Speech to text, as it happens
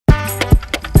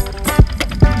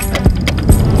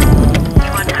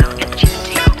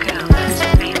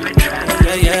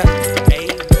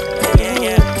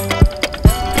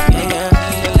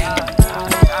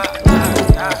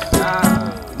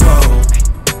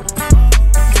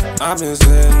I've been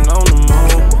sitting on the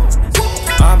moon.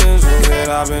 I've been zooted,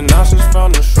 I've been nauseous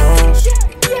from the shrooms.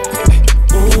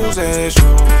 Woozy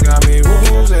shrooms, got me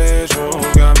woozy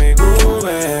shrooms, got me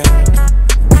groovin.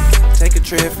 Take a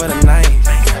trip for the night,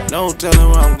 no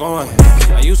telling where I'm going.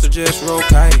 I used to just roll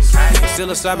kites, but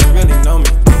still aside really know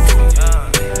me.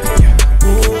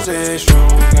 Woozy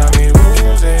shrooms, got me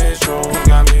woozy shrooms,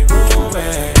 got me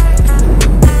groovin.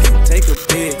 Take a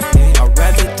pic, I'd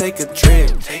rather take a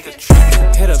trip.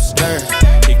 Hit up skirt,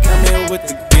 he come in with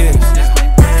the gifts.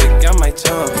 Pick out my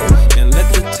tongue and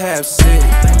let the tab sit.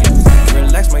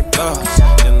 Relax my thoughts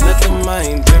and let the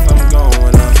mind drift. I'm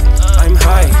going up. I'm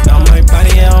high on my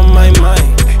body and on my mind.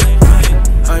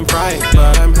 I'm fried,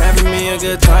 but I'm having me a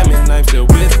good time, and I'm still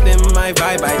within my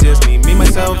vibe. I just need me,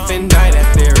 myself, and I.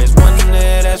 That there is one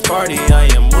lit ass party. I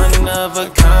am one of a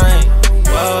kind.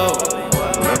 Whoa.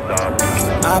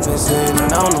 I've been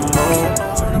sitting on the moon.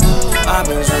 I've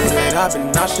been zooted, I've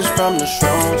been nauseous from the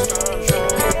shrooms.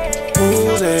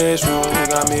 Woozy shrooms,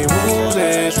 got me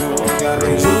woozy shrooms, got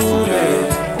me zooted.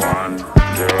 1,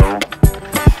 0.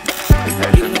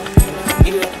 Ignition.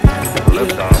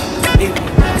 Liftoff.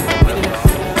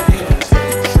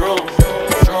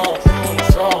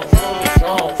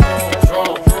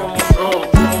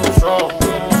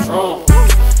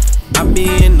 I be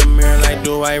in the mirror like,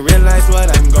 do I realize what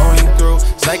I'm going through?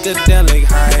 Psychedelic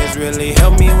highs really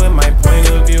help me with my point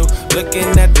of view.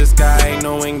 Looking at the sky,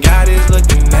 knowing God is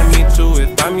looking at me too.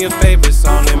 If I'm your favorite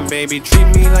song, then baby, treat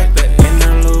me like the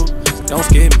interlude. Don't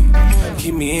skip me,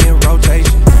 keep me in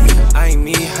rotation. I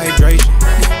need hydration.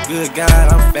 Good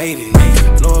God, I'm faded.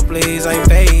 Lord, please, I'm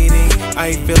fading.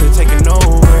 I feel it taking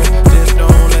over. Just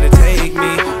don't let it take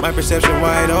me. My perception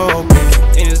wide open.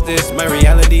 Is this my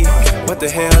reality? What the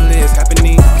hell is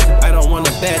happening? I don't want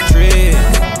a bad trip.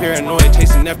 Paranoid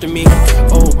chasing after me.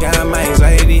 Oh God, my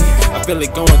anxiety. I feel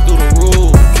it going through the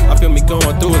roof. I feel me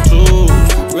going through it too.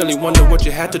 Really wonder what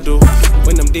you had to do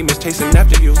when them demons chasing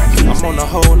after you. I'm on a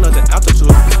whole nother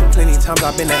altitude. Plenty times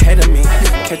I've been ahead of me,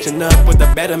 catching up with the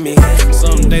better me.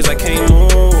 Some days I can't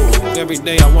move. Every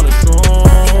day I wanna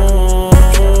shroom.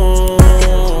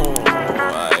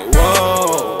 Like,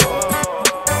 whoa.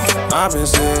 I've been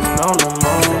sitting on the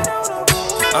moon.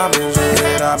 I've been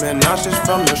zooted, I've been nauseous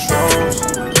from the shrooms.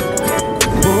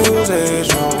 Woozy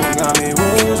shrooms, got me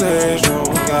woozy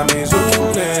shrooms, got me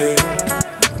zooted.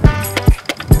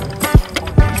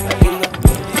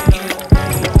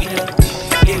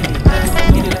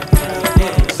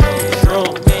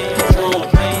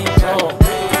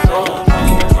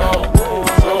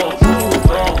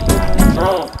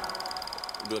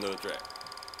 Do another track.